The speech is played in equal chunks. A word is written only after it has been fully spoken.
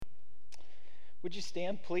Would you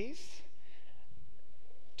stand, please?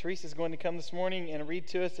 Teresa is going to come this morning and read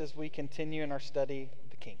to us as we continue in our study of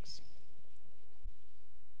the Kings.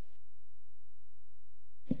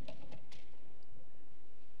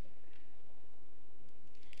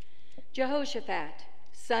 Jehoshaphat,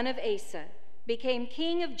 son of Asa, became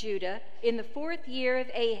king of Judah in the 4th year of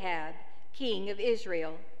Ahab, king of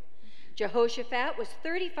Israel. Jehoshaphat was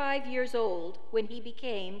 35 years old when he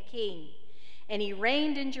became king, and he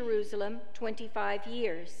reigned in Jerusalem 25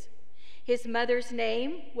 years. His mother's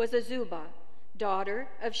name was Azubah, daughter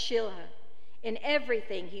of Shilha. In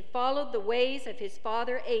everything he followed the ways of his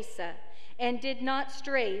father Asa and did not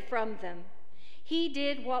stray from them. He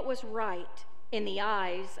did what was right in the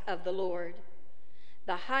eyes of the Lord.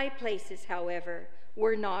 The high places, however,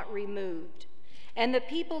 were not removed, and the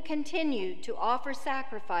people continued to offer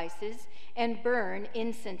sacrifices and burn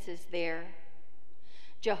incenses there.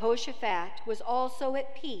 Jehoshaphat was also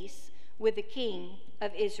at peace with the king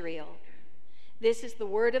of Israel. This is the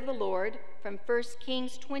word of the Lord from 1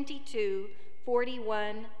 Kings 22,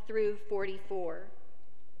 41 through 44.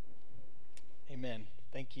 Amen.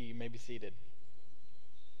 Thank you. You may be seated.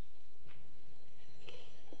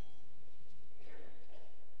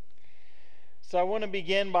 So I want to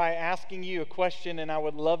begin by asking you a question, and I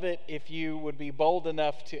would love it if you would be bold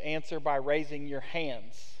enough to answer by raising your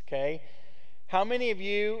hands, okay? How many of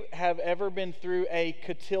you have ever been through a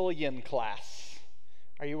cotillion class?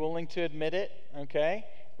 Are you willing to admit it? Okay,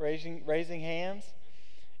 raising hands.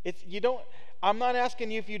 I'm not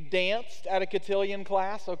asking you if you danced at a cotillion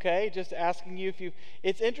class, okay? Just asking you if you.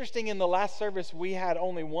 It's interesting, in the last service we had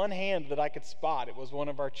only one hand that I could spot. It was one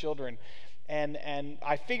of our children. And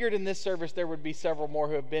I figured in this service there would be several more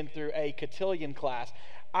who have been through a cotillion class.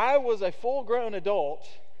 I was a full-grown adult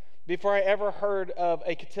before I ever heard of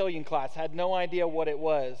a cotillion class. Had no idea what it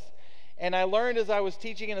was. And I learned as I was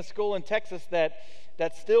teaching in a school in Texas that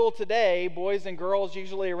still today, boys and girls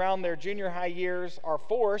usually around their junior high years are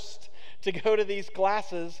forced to go to these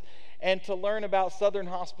classes and to learn about Southern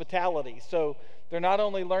hospitality. So they're not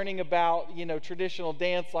only learning about, traditional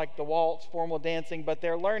dance like the waltz, formal dancing, but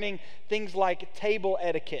they're learning things like table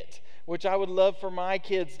etiquette, which I would love for my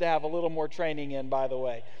kids to have a little more training in, by the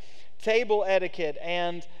way. Table etiquette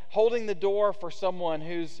and holding the door for someone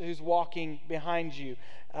who's walking behind you,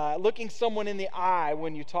 looking someone in the eye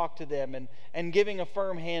when you talk to them, and giving a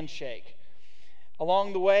firm handshake.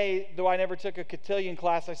 Along the way, though I never took a cotillion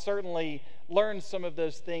class, I certainly learned some of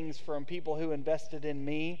those things from people who invested in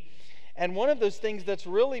me. And one of those things that's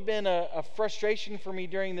really been a frustration for me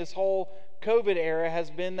during this whole COVID era has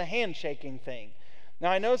been the handshaking thing.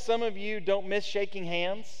 Now, I know some of you don't miss shaking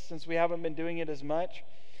hands since we haven't been doing it as much,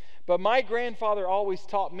 but my grandfather always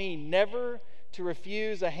taught me never to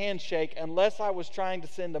refuse a handshake unless I was trying to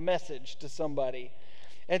send a message to somebody.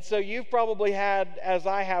 And so you've probably had, as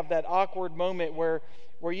I have, that awkward moment where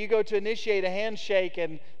you go to initiate a handshake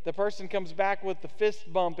and the person comes back with the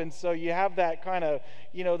fist bump, and so you have that kind of,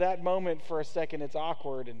 that moment for a second. It's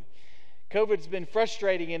awkward. And COVID's been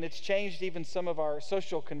frustrating, and it's changed even some of our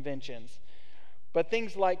social conventions. But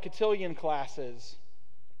things like cotillion classes,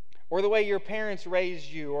 or the way your parents raised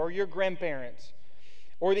you, or your grandparents,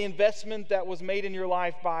 or the investment that was made in your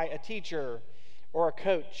life by a teacher or a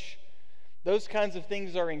coach, those kinds of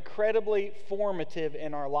things are incredibly formative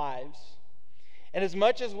in our lives. And as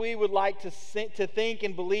much as we would like to think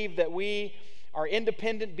and believe that we are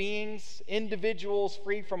independent beings, individuals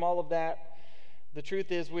free from all of that, the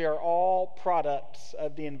truth is we are all products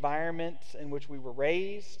of the environments in which we were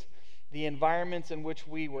raised, the environments in which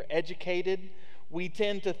we were educated. We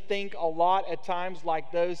tend to think a lot at times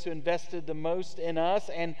like those who invested the most in us.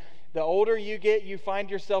 And the older you get, you find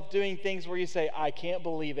yourself doing things where you say, I can't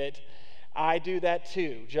believe it. I do that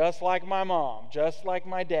too, just like my mom, just like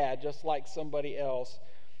my dad, just like somebody else.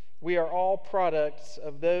 We are all products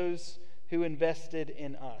of those who invested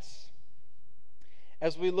in us.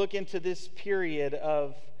 As we look into this period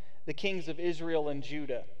of the kings of Israel and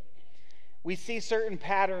Judah, we see certain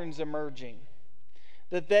patterns emerging,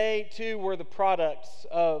 that they too were the products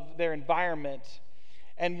of their environment,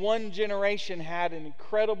 and one generation had an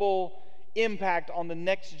incredible impact on the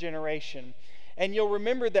next generation. And you'll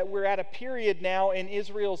remember that we're at a period now in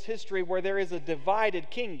Israel's history where there is a divided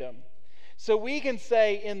kingdom. So we can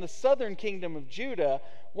say in the southern kingdom of Judah,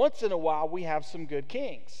 once in a while we have some good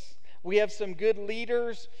kings. We have some good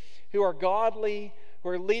leaders who are godly, who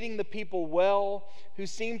are leading the people well, who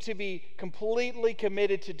seem to be completely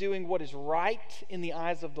committed to doing what is right in the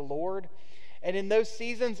eyes of the Lord. And in those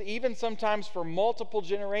seasons, even sometimes for multiple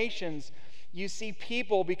generations, you see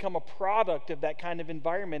people become a product of that kind of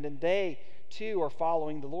environment, and they too are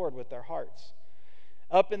following the Lord with their hearts.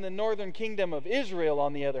 Up in the northern kingdom of Israel,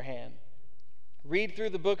 on the other hand, read through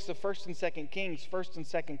the books of 1st and 2nd Kings, 1st and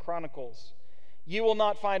 2nd Chronicles. You will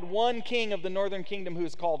not find one king of the northern kingdom who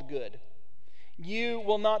is called good. You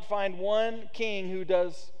will not find one king who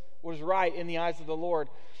does what is right in the eyes of the Lord.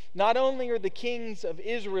 Not only are the kings of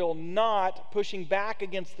Israel not pushing back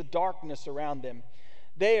against the darkness around them,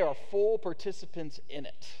 they are full participants in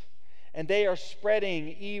it. And they are spreading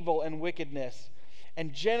evil and wickedness.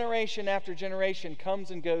 And generation after generation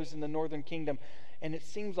comes and goes in the northern kingdom, and it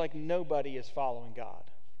seems like nobody is following God.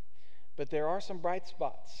 But there are some bright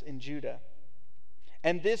spots in Judah.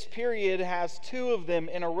 And this period has two of them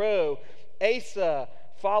in a row. Asa,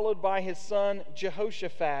 followed by his son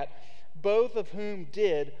Jehoshaphat, both of whom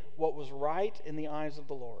did what was right in the eyes of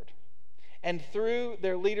the Lord. And through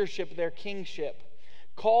their leadership, their kingship,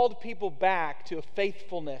 called people back to a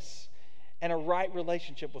faithfulness and a right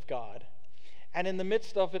relationship with God. And in the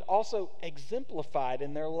midst of it, also exemplified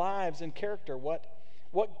in their lives and character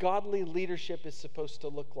what godly leadership is supposed to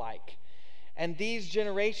look like. And these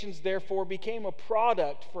generations, therefore, became a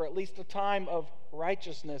product for at least a time of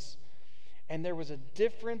righteousness. And there was a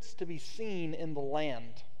difference to be seen in the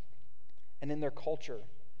land and in their culture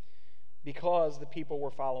because the people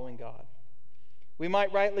were following God. We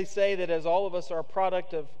might rightly say that as all of us are a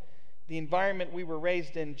product of the environment we were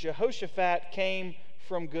raised in, Jehoshaphat came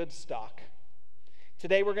from good stock.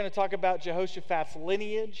 Today we're going to talk about Jehoshaphat's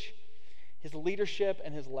lineage, his leadership,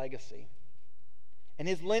 and his legacy. And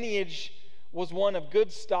his lineage was one of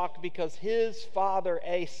good stock because his father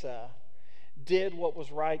Asa did what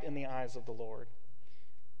was right in the eyes of the Lord.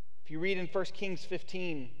 If you read in 1 Kings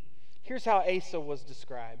 15, here's how Asa was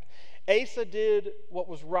described. Asa did what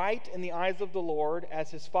was right in the eyes of the Lord, as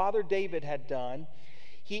his father David had done.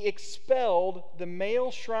 He expelled the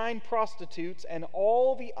male shrine prostitutes and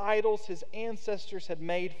all the idols his ancestors had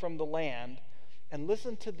made from the land. And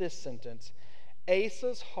listen to this sentence.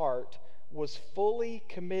 Asa's heart was fully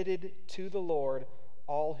committed to the Lord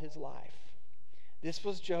all his life. This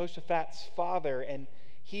was Jehoshaphat's father, and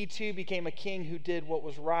he too became a king who did what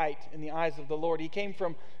was right in the eyes of the Lord. He came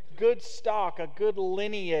from good stock, a good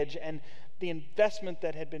lineage, and the investment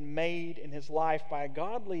that had been made in his life by a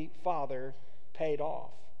godly father paid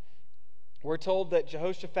off. We're told that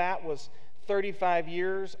Jehoshaphat was 35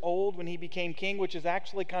 years old when he became king, which is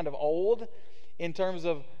actually kind of old in terms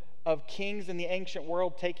of kings in the ancient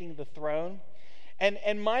world taking the throne.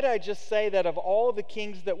 And might I just say that of all the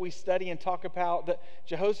kings that we study and talk about, that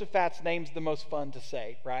Jehoshaphat's name's the most fun to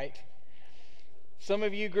say, right? Some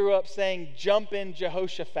of you grew up saying, "Jump in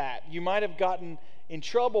Jehoshaphat." You might have gotten in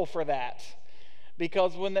trouble for that,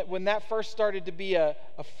 because when that first started to be a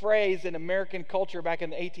phrase in American culture back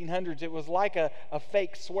in the 1800s, it was like a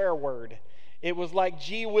fake swear word. It was like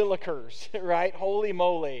gee willikers, right? Holy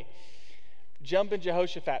moly. Jump in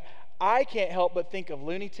Jehoshaphat. I can't help but think of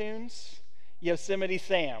Looney Tunes, Yosemite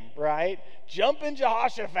Sam, right? Jump in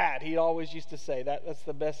Jehoshaphat. He always used to say that. That's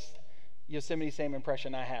the best Yosemite Sam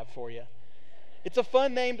impression I have for you. It's a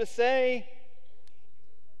fun name to say,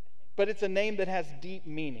 but it's a name that has deep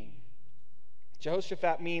meaning.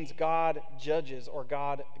 Jehoshaphat means God judges or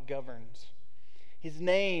God governs. His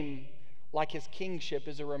name, like his kingship,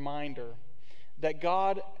 is a reminder that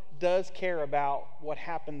God does care about what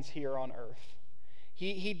happens here on earth.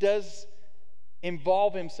 He does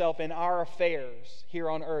involve himself in our affairs here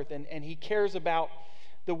on earth, and he cares about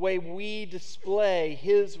the way we display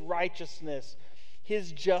his righteousness,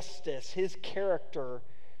 his justice, his character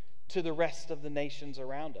to the rest of the nations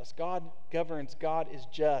around us. God governs. God is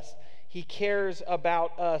just. He cares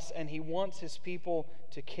about us, and he wants his people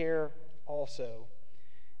to care also.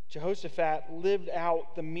 Jehoshaphat lived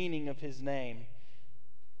out the meaning of his name,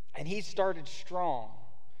 and he started strong,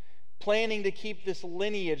 planning to keep this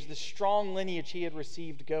lineage, this strong lineage he had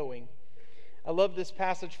received, going. I love this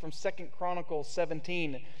passage from 2 Chronicles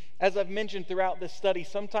 17. As I've mentioned throughout this study,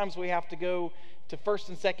 sometimes we have to go to 1st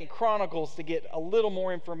and 2nd Chronicles to get a little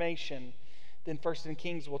more information than 1st and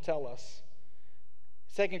Kings will tell us.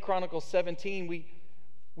 2 Chronicles 17,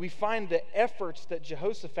 we find the efforts that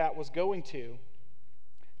Jehoshaphat was going to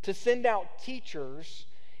send out teachers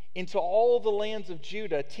into all the lands of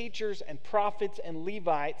Judah, teachers and prophets and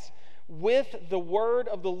Levites, with the word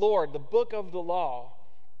of the Lord, the book of the law,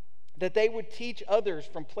 that they would teach others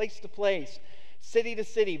from place to place, city to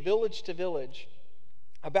city, village to village,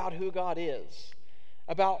 about who God is,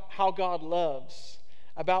 about how God loves,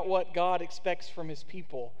 about what God expects from his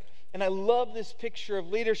people. And I love this picture of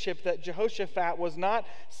leadership, that Jehoshaphat was not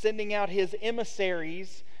sending out his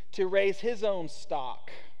emissaries to raise his own stock,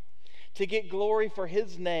 to get glory for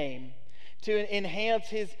his name, to enhance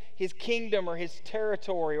his kingdom or his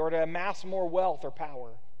territory, or to amass more wealth or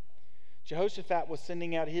power. Jehoshaphat was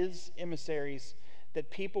sending out his emissaries that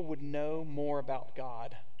people would know more about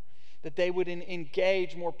God, that they would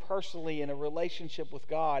engage more personally in a relationship with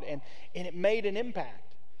God, and it made an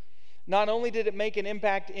impact. Not only did it make an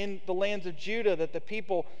impact in the lands of Judah, that the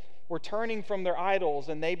people were turning from their idols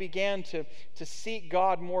and they began to seek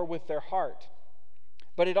God more with their heart,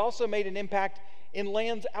 but it also made an impact in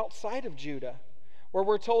lands outside of Judah, where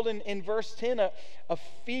we're told in verse 10, a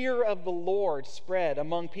fear of the Lord spread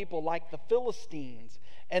among people like the Philistines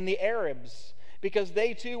and the Arabs, because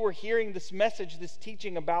they too were hearing this message, this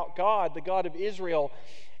teaching about God, the God of Israel,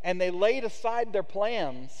 and they laid aside their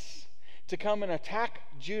plans to come and attack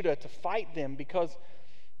Judah, to fight them, because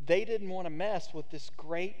they didn't want to mess with this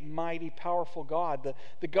great, mighty, powerful God,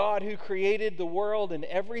 the God who created the world and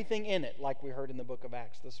everything in it, like we heard in the book of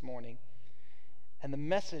Acts this morning. And the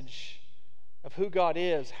message of who God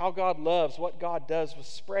is, how God loves, what God does, was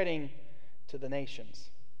spreading to the nations.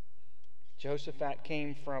 Jehoshaphat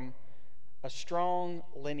came from a strong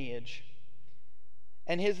lineage.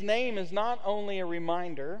 And his name is not only a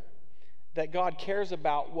reminder that God cares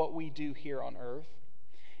about what we do here on earth,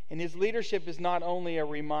 and his leadership is not only a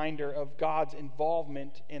reminder of God's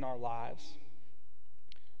involvement in our lives,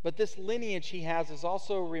 but this lineage he has is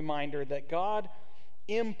also a reminder that God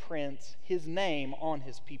imprints his name on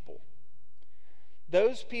his people.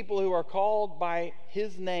 Those people who are called by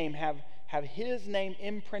his name have his name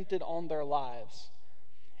imprinted on their lives.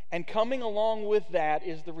 And coming along with that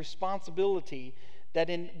is the responsibility that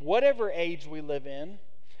in whatever age we live in,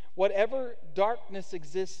 whatever darkness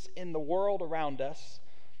exists in the world around us,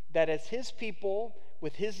 that as his people,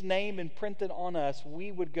 with his name imprinted on us,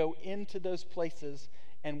 we would go into those places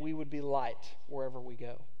and we would be light wherever we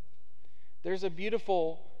go. There's a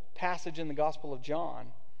beautiful passage in the Gospel of John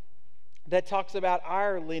that talks about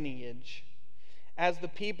our lineage as the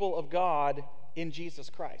people of God in Jesus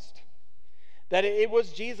Christ. That it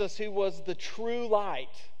was Jesus who was the true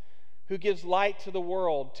light, who gives light to the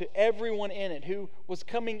world, to everyone in it, who was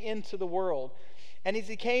coming into the world. And as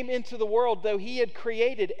he came into the world, though he had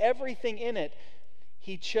created everything in it,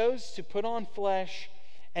 he chose to put on flesh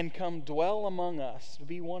and come dwell among us, to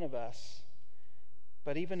be one of us.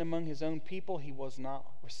 But even among his own people, he was not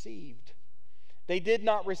received. They did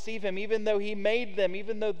not receive him, even though he made them,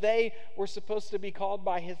 even though they were supposed to be called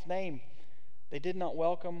by his name. They did not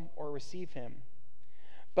welcome or receive him.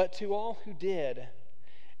 But to all who did,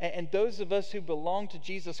 and those of us who belong to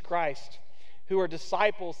Jesus Christ, who are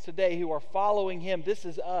disciples today, who are following him, this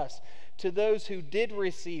is us. To those who did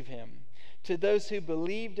receive him, to those who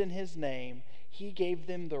believed in his name, he gave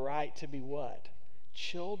them the right to be what?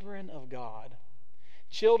 Children of God.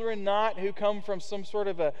 Children not who come from some sort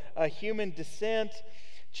of a human descent,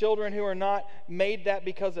 children who are not made that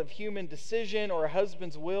because of human decision or a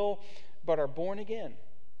husband's will, but are born again,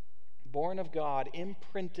 born of God,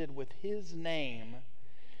 imprinted with his name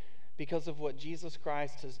because of what Jesus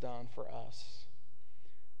Christ has done for us.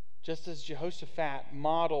 Just as Jehoshaphat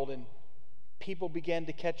modeled and people began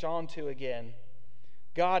to catch on to again,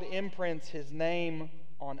 God imprints his name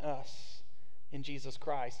on us in Jesus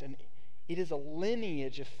Christ. And it is a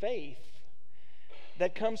lineage of faith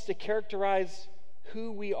that comes to characterize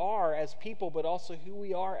who we are as people, but also who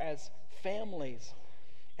we are as families,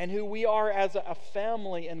 and who we are as a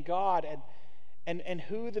family in God, and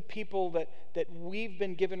who the people that we've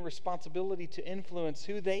been given responsibility to influence,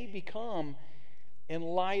 who they become in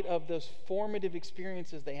light of those formative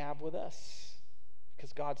experiences they have with us,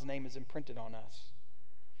 because God's name is imprinted on us.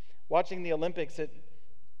 Watching the Olympics,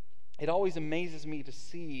 it always amazes me to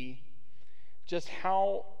see just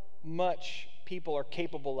how much people are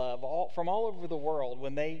capable of from all over the world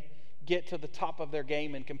when they get to the top of their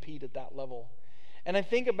game and compete at that level. And I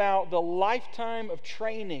think about the lifetime of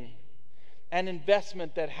training and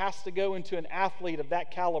investment that has to go into an athlete of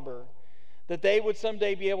that caliber, that they would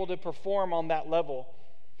someday be able to perform on that level.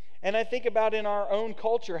 And I think about in our own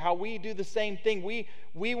culture how we do the same thing.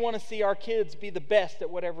 We want to see our kids be the best at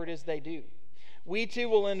whatever it is they do. We too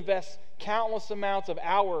will invest countless amounts of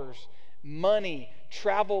hours, money,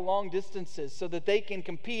 travel long distances so that they can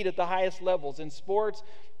compete at the highest levels in sports,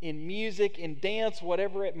 in music, in dance,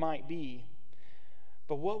 whatever it might be.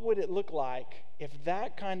 But what would it look like if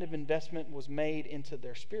that kind of investment was made into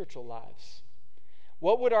their spiritual lives?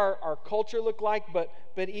 What would our culture look like? But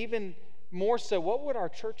even more so, what would our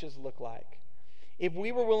churches look like if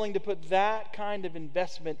we were willing to put that kind of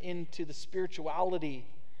investment into the spirituality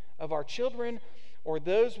of our children, or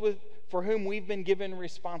those for whom we've been given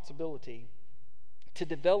responsibility to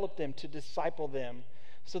develop them, to disciple them,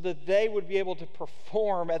 so that they would be able to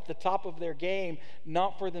perform at the top of their game,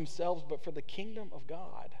 not for themselves, but for the kingdom of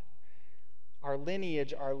God. Our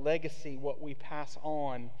lineage, our legacy, what we pass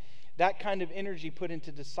on, that kind of energy put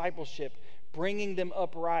into discipleship, bringing them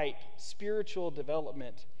upright, spiritual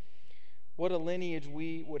development. What a lineage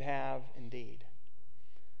we would have indeed.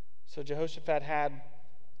 So Jehoshaphat had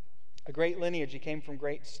a great lineage. He came from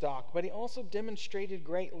great stock, but he also demonstrated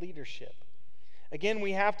great leadership. Again,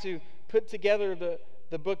 we have to put together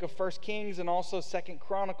the book of 1 Kings and also 2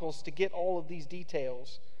 Chronicles to get all of these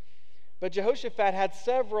details. But Jehoshaphat had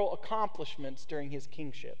several accomplishments during his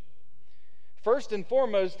kingship. First and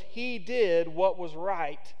foremost, he did what was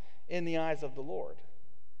right in the eyes of the Lord.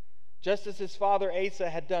 Just as his father Asa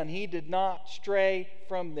had done, he did not stray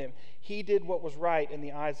from them. He did what was right in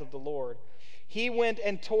the eyes of the Lord. He went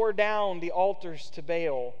and tore down the altars to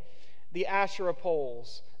Baal, the Asherah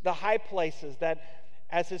poles, the high places that,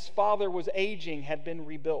 as his father was aging, had been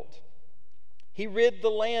rebuilt. He rid the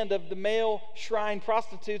land of the male shrine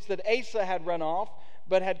prostitutes that Asa had run off,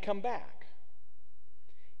 but had come back.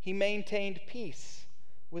 He maintained peace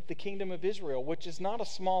with the kingdom of Israel, which is not a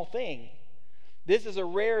small thing. This is a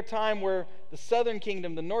rare time where the southern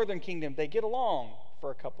kingdom, the northern kingdom, they get along for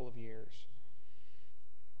a couple of years.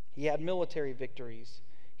 He had military victories.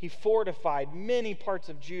 He fortified many parts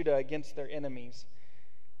of Judah against their enemies.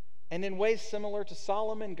 And in ways similar to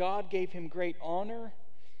Solomon, God gave him great honor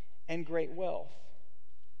and great wealth.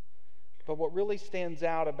 But what really stands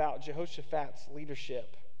out about Jehoshaphat's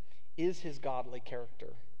leadership is his godly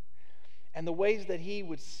character and the ways that he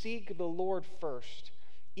would seek the Lord first,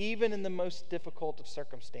 even in the most difficult of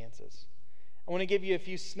circumstances. I want to give you a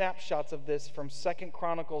few snapshots of this from 2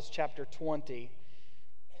 Chronicles chapter 20.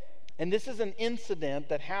 And this is an incident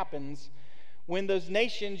that happens when those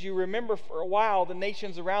nations, you remember for a while, the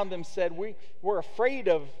nations around them said, we're afraid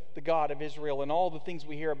of the God of Israel and all the things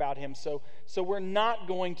we hear about him, so we're not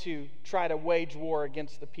going to try to wage war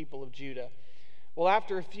against the people of Judah. Well,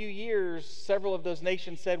 after a few years, several of those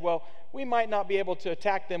nations said, well, we might not be able to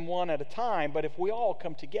attack them one at a time, but if we all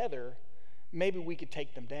come together, maybe we could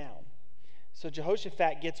take them down. So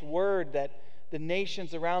Jehoshaphat gets word that the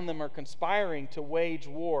nations around them are conspiring to wage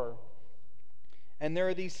war. And there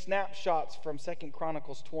are these snapshots from 2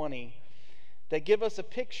 Chronicles 20 that give us a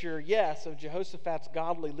picture, yes, of Jehoshaphat's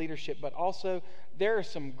godly leadership, but also there are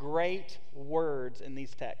some great words in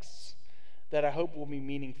these texts that I hope will be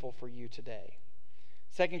meaningful for you today.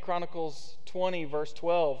 2 Chronicles 20, verse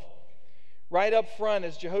 12. Right up front,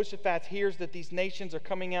 as Jehoshaphat hears that these nations are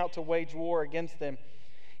coming out to wage war against them,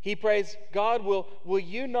 he prays, God, will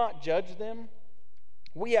you not judge them?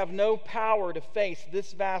 We have no power to face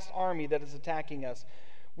this vast army that is attacking us.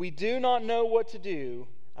 We do not know what to do.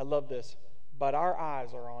 I love this, but our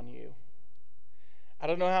eyes are on you. I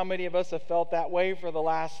don't know how many of us have felt that way for the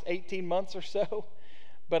last 18 months or so,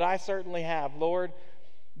 but I certainly have. Lord,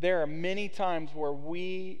 there are many times where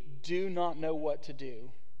we do not know what to do,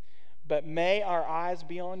 but may our eyes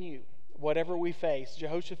be on you, whatever we face.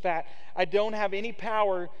 Jehoshaphat, I don't have any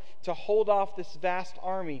power to hold off this vast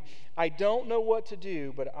army. I don't know what to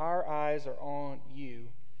do, but our eyes are on you.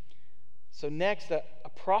 So next, a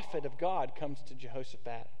prophet of God comes to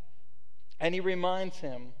Jehoshaphat, and he reminds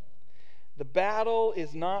him, the battle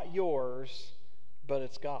is not yours, but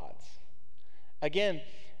it's God's. Again,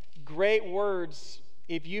 great words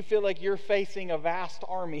if you feel like you're facing a vast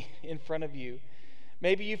army in front of you.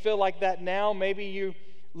 Maybe you feel like that now. Maybe you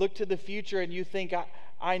look to the future and you think,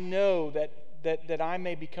 I know that I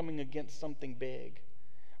may be coming against something big.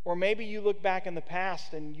 Or maybe you look back in the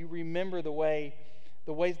past and you remember the ways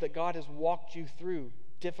that God has walked you through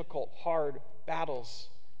difficult, hard battles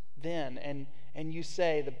then. And you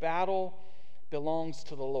say, the battle belongs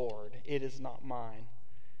to the Lord. It is not mine.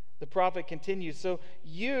 The prophet continues, so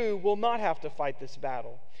you will not have to fight this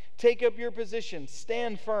battle. Take up your position,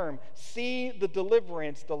 stand firm, see the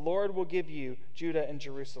deliverance the Lord will give you, Judah and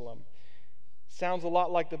Jerusalem. Sounds a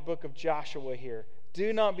lot like the book of Joshua here.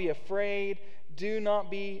 Do not be afraid, do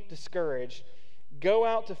not be discouraged. Go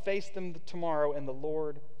out to face them tomorrow, and the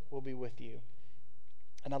Lord will be with you.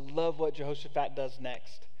 And I love what Jehoshaphat does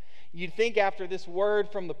next. You'd think after this word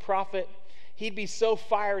from the prophet, he'd be so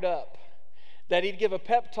fired up that he'd give a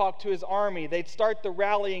pep talk to his army. They'd start the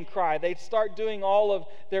rallying cry. They'd start doing all of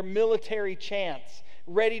their military chants,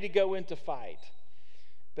 ready to go into fight.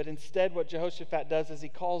 But instead, what Jehoshaphat does is he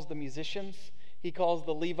calls the musicians. He calls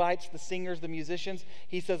the Levites, the singers, the musicians.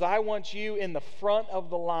 He says, I want you in the front of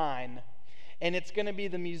the line. And it's going to be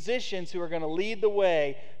the musicians who are going to lead the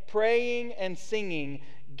way, praying and singing,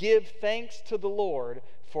 give thanks to the Lord,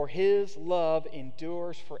 for his love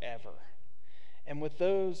endures forever. And with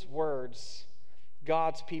those words,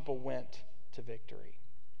 God's people went to victory.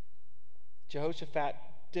 Jehoshaphat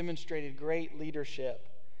demonstrated great leadership.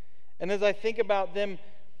 And as I think about them,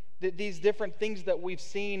 these different things that we've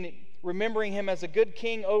seen, remembering him as a good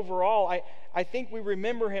king overall, I think we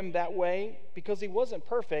remember him that way because he wasn't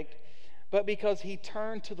perfect, but because he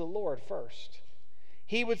turned to the Lord first.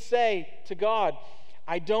 He would say to God,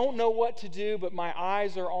 I don't know what to do, but my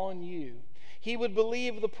eyes are on you. He would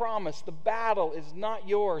believe the promise. The battle is not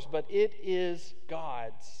yours, but it is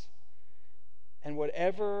God's. And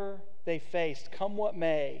whatever they faced, come what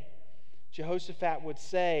may, Jehoshaphat would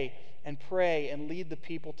say and pray and lead the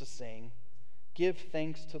people to sing, give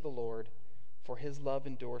thanks to the Lord, for his love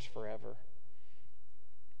endures forever.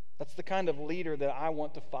 That's the kind of leader that I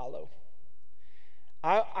want to follow.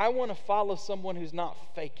 I want to follow someone who's not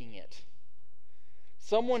faking it.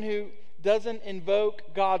 Someone who doesn't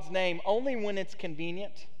invoke God's name only when it's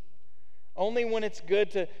convenient, only when it's good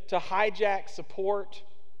to hijack support,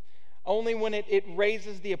 only when it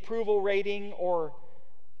raises the approval rating or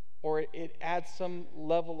it adds some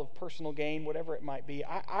level of personal gain, whatever it might be.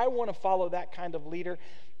 I want to follow that kind of leader,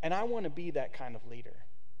 and I want to be that kind of leader.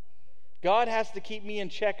 God has to keep me in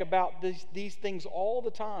check about these things all the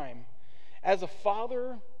time. As a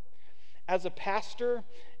father, as a pastor,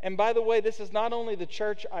 and by the way, this is not only the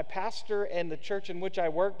church I pastor and the church in which I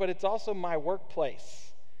work, but it's also my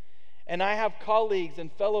workplace. And I have colleagues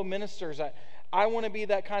and fellow ministers. I want to be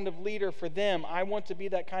that kind of leader for them. I want to be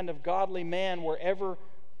that kind of godly man wherever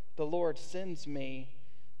the Lord sends me.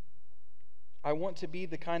 I want to be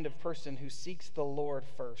the kind of person who seeks the Lord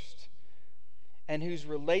first and whose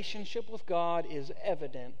relationship with God is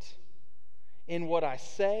evident in what I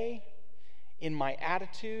say, in my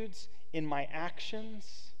attitudes, in my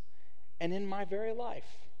actions, and in my very life.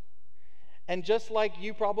 And just like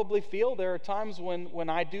you probably feel, there are times when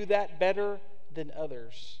I do that better than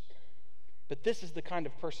others. But this is the kind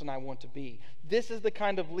of person I want to be. This is the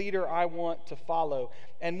kind of leader I want to follow.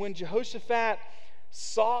 And when Jehoshaphat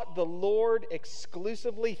sought the Lord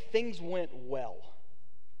exclusively, things went well.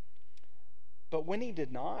 But when he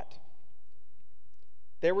did not,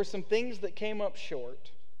 there were some things that came up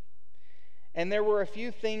short. And there were a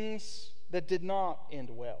few things that did not end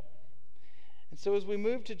well. And so as we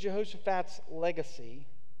move to Jehoshaphat's legacy,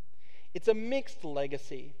 it's a mixed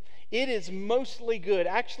legacy. It is mostly good.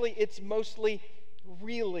 Actually, it's mostly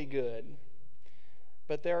really good.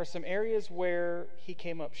 But there are some areas where he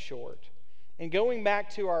came up short. And going back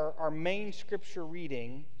to our main scripture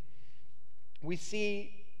reading, we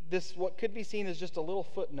see this, what could be seen as just a little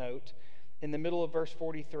footnote in the middle of verse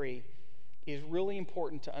 43, is really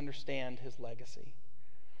important to understand his legacy.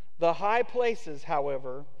 The high places,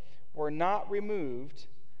 however, were not removed,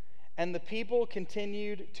 and the people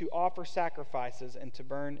continued to offer sacrifices and to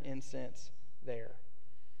burn incense there.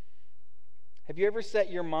 Have you ever set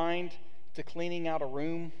your mind to cleaning out a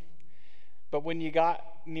room, but when you got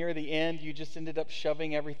near the end, you just ended up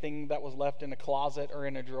shoving everything that was left in a closet or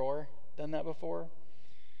in a drawer? Done that before?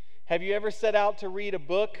 Have you ever set out to read a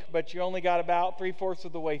book, but you only got about 3/4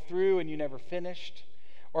 of the way through and you never finished?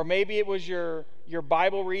 Or maybe it was your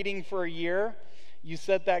Bible reading for a year. You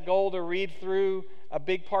set that goal to read through a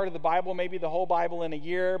big part of the Bible, maybe the whole Bible in a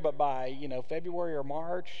year, but by February or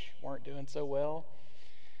March, weren't doing so well.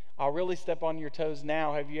 I'll really step on your toes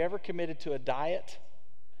now. Have you ever committed to a diet?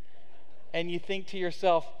 And you think to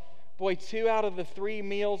yourself, boy, 2 out of the 3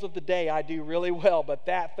 meals of the day I do really well, but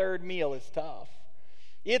that third meal is tough.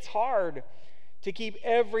 It's hard to keep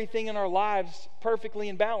everything in our lives perfectly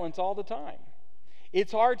in balance all the time.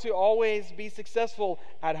 It's hard to always be successful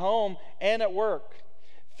at home and at work,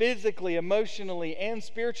 physically, emotionally, and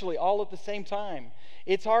spiritually all at the same time.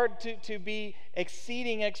 It's hard to be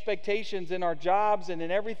exceeding expectations in our jobs and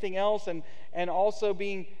in everything else, and also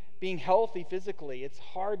being healthy physically. It's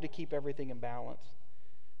hard to keep everything in balance.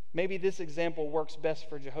 Maybe this example works best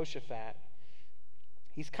for Jehoshaphat.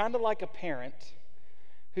 He's kind of like a parent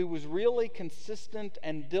who was really consistent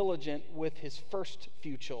and diligent with his first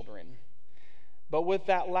few children. But with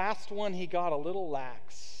that last one, he got a little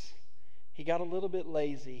lax. He got a little bit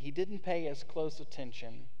lazy. He didn't pay as close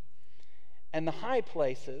attention. And the high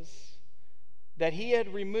places that he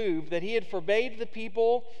had removed, that he had forbade the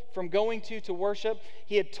people from going to worship,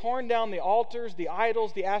 he had torn down the altars, the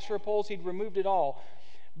idols, the Asherah poles, he'd removed it all.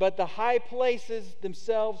 But the high places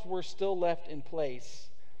themselves were still left in place.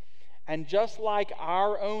 And just like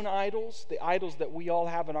our own idols, the idols that we all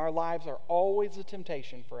have in our lives are always a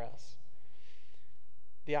temptation for us.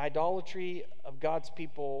 The idolatry of God's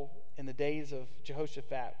people in the days of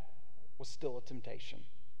Jehoshaphat was still a temptation.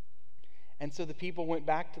 And so the people went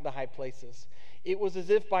back to the high places. It was as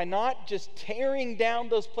if by not just tearing down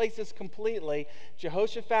those places completely,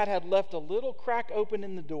 Jehoshaphat had left a little crack open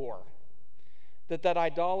in the door that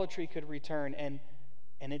idolatry could return, and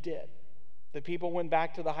it did. The people went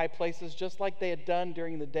back to the high places just like they had done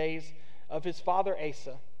during the days of his father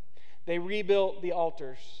Asa. They rebuilt the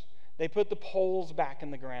altars. They put the poles back in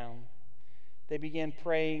the ground. They began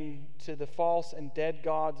praying to the false and dead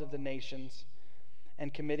gods of the nations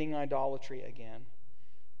and committing idolatry again.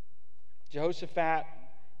 Jehoshaphat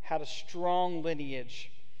had a strong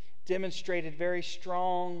lineage, demonstrated very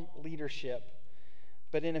strong leadership,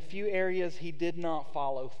 but in a few areas he did not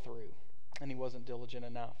follow through, and he wasn't diligent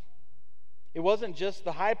enough. It wasn't just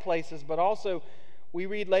the high places, but also we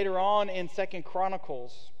read later on in 2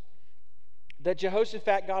 Chronicles that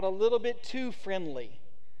Jehoshaphat got a little bit too friendly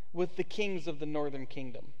with the kings of the northern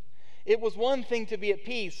kingdom. It was one thing to be at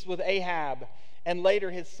peace with Ahab and later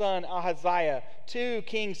his son Ahaziah, two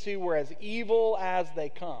kings who were as evil as they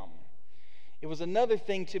come. It was another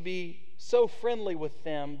thing to be so friendly with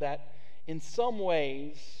them that in some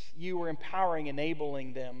ways you were empowering,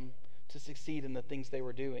 enabling them to succeed in the things they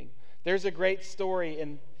were doing. There's a great story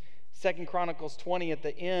in 2 Chronicles 20 at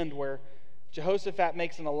the end where Jehoshaphat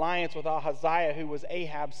makes an alliance with Ahaziah, who was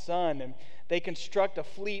Ahab's son, and they construct a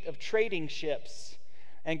fleet of trading ships.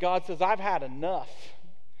 And God says, I've had enough.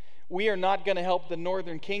 We are not going to help the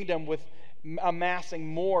northern kingdom with amassing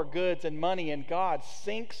more goods and money. And God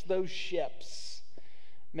sinks those ships,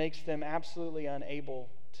 makes them absolutely unable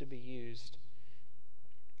to be used.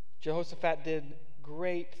 Jehoshaphat did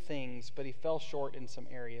great things, but he fell short in some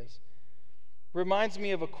areas. Reminds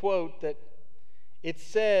me of a quote that it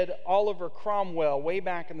said Oliver Cromwell, way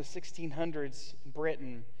back in the 1600s in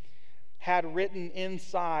Britain, had written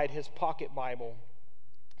inside his pocket Bible.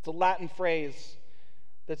 It's a Latin phrase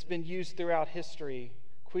that's been used throughout history.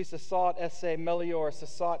 Qui cessat esse melior,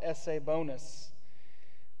 cessat esse bonus.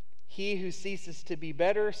 He who ceases to be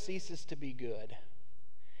better ceases to be good.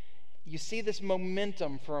 You see this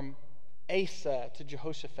momentum from Asa to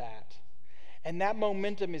Jehoshaphat. And that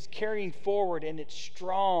momentum is carrying forward and it's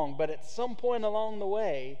strong. But at some point along the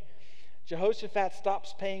way, Jehoshaphat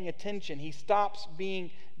stops paying attention. He stops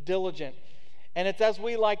being diligent. And it's as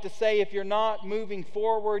we like to say, if you're not moving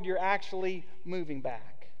forward, you're actually moving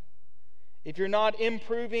back. If you're not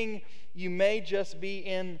improving, you may just be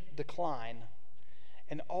in decline.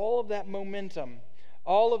 And all of that momentum,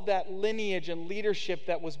 all of that lineage and leadership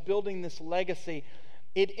that was building this legacy,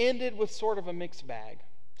 it ended with sort of a mixed bag.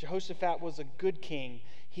 Jehoshaphat was a good king.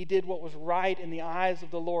 He did what was right in the eyes of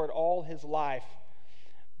the Lord all his life.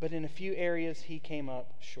 But in a few areas, he came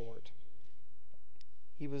up short.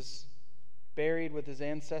 He was buried with his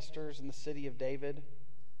ancestors in the city of David.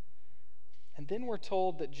 And then we're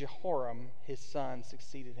told that Jehoram, his son,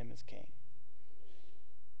 succeeded him as king.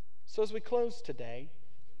 So as we close today,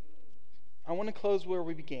 I want to close where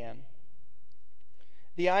we began.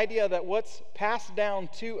 The idea that what's passed down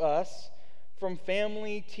to us from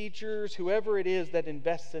family, teachers, whoever it is that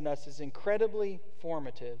invests in us is incredibly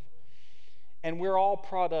formative. And we're all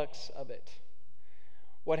products of it.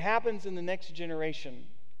 What happens in the next generation,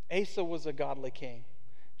 Asa was a godly king.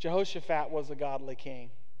 Jehoshaphat was a godly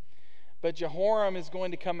king. But Jehoram is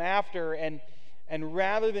going to come after, and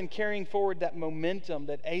rather than carrying forward that momentum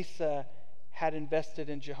that Asa had invested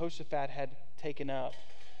in, Jehoshaphat had taken up,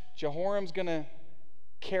 Jehoram's going to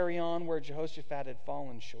carry on where Jehoshaphat had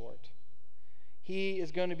fallen short. He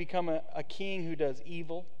is going to become a king who does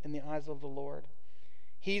evil in the eyes of the Lord.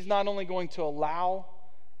 He's not only going to allow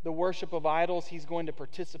the worship of idols, he's going to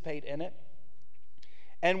participate in it.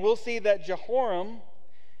 And we'll see that Jehoram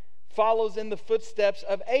follows in the footsteps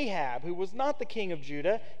of Ahab, who was not the king of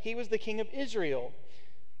Judah. He was the king of Israel.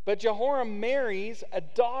 But Jehoram marries a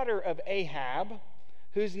daughter of Ahab,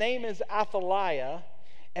 whose name is Athaliah,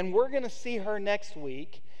 and we're going to see her next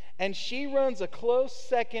week. And she runs a close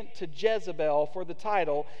second to Jezebel for the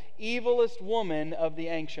title, evilest woman of the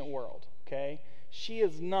ancient world. Okay? She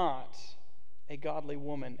is not a godly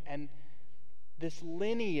woman. And this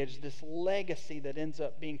lineage, this legacy that ends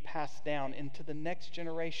up being passed down into the next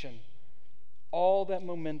generation, all that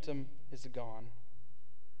momentum is gone.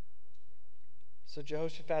 So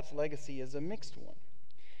Jehoshaphat's legacy is a mixed one.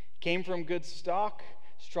 Came from good stock,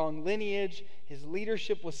 strong lineage. His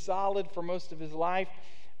leadership was solid for most of his life,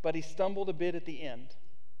 but he stumbled a bit at the end.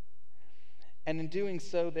 And in doing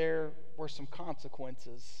so, there were some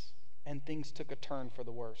consequences, and things took a turn for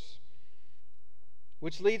the worse.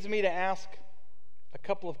 Which leads me to ask a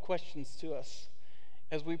couple of questions to us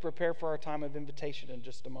as we prepare for our time of invitation in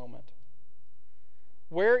just a moment.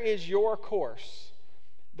 Where is your course,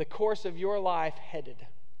 the course of your life, headed?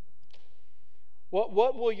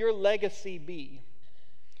 What will your legacy be?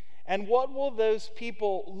 And what will those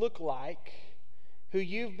people look like who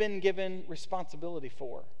you've been given responsibility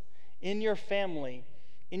for in your family,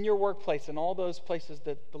 in your workplace, and all those places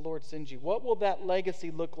that the Lord sends you? What will that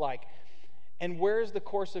legacy look like? And where's the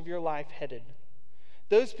course of your life headed?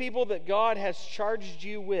 Those people that God has charged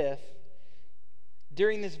you with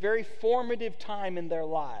during this very formative time in their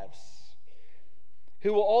lives,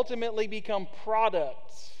 who will ultimately become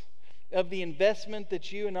products of the investment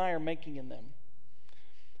that you and I are making in them.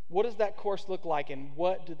 What does that course look like, and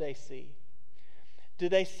what do they see? Do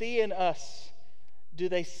they see in us? Do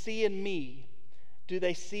they see in me? Do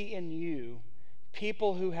they see in you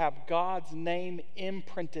people who have God's name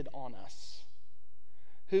imprinted on us,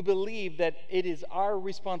 who believe that it is our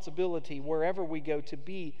responsibility wherever we go to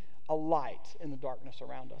be a light in the darkness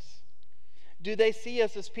around us? Do they see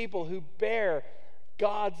us as people who bear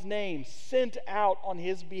God's name sent out on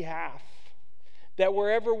His behalf, that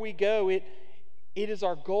wherever we go, it is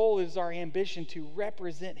our goal, it is our ambition to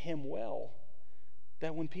represent Him well,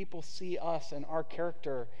 that when people see us and our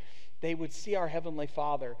character, they would see our Heavenly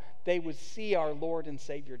Father, they would see our Lord and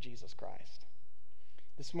Savior Jesus Christ.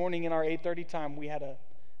 This morning in our 8:30 time, we had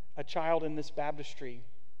a child in this baptistry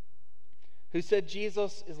who said,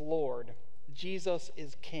 Jesus is Lord, Jesus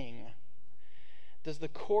is King. Does the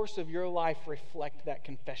course of your life reflect that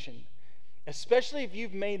confession? Especially if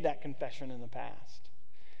you've made that confession in the past.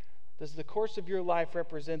 Does the course of your life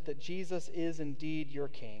represent that Jesus is indeed your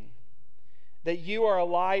King? That you are a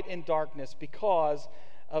light in darkness because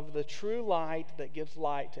of the true light that gives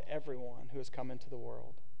light to everyone who has come into the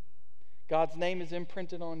world. God's name is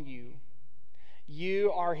imprinted on you.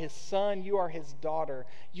 You are His son, you are His daughter.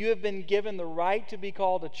 You have been given the right to be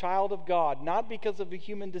called a child of God, not because of a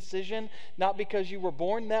human decision, not because you were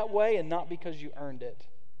born that way, and not because you earned it,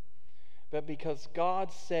 but because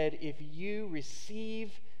God said, if you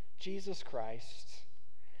receive Jesus Christ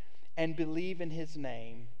and believe in His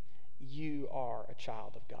name, you are a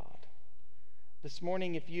child of God. This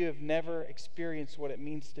morning, if you have never experienced what it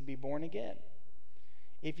means to be born again,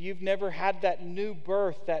 if you've never had that new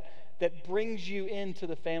birth that brings you into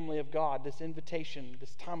the family of God, this invitation,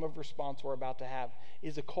 this time of response we're about to have,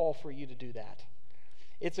 is a call for you to do that.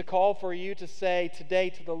 It's a call for you to say today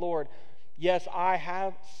to the Lord, yes, I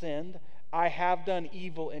have sinned. I have done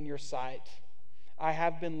evil in your sight. I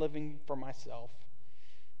have been living for myself.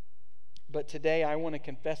 But today I want to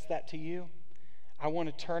confess that to you. I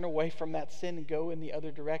want to turn away from that sin and go in the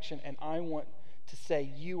other direction, and I want to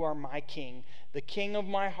say, you are my King, the King of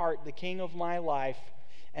my heart, the King of my life,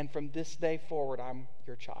 and from this day forward, I'm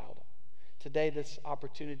your child. Today, this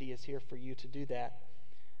opportunity is here for you to do that.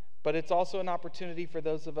 But it's also an opportunity for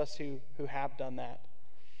those of us who have done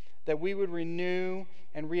that we would renew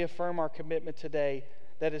and reaffirm our commitment today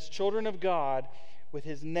that as children of God, with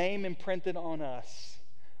His name imprinted on us,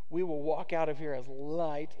 we will walk out of here as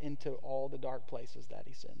light into all the dark places that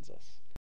He sends us.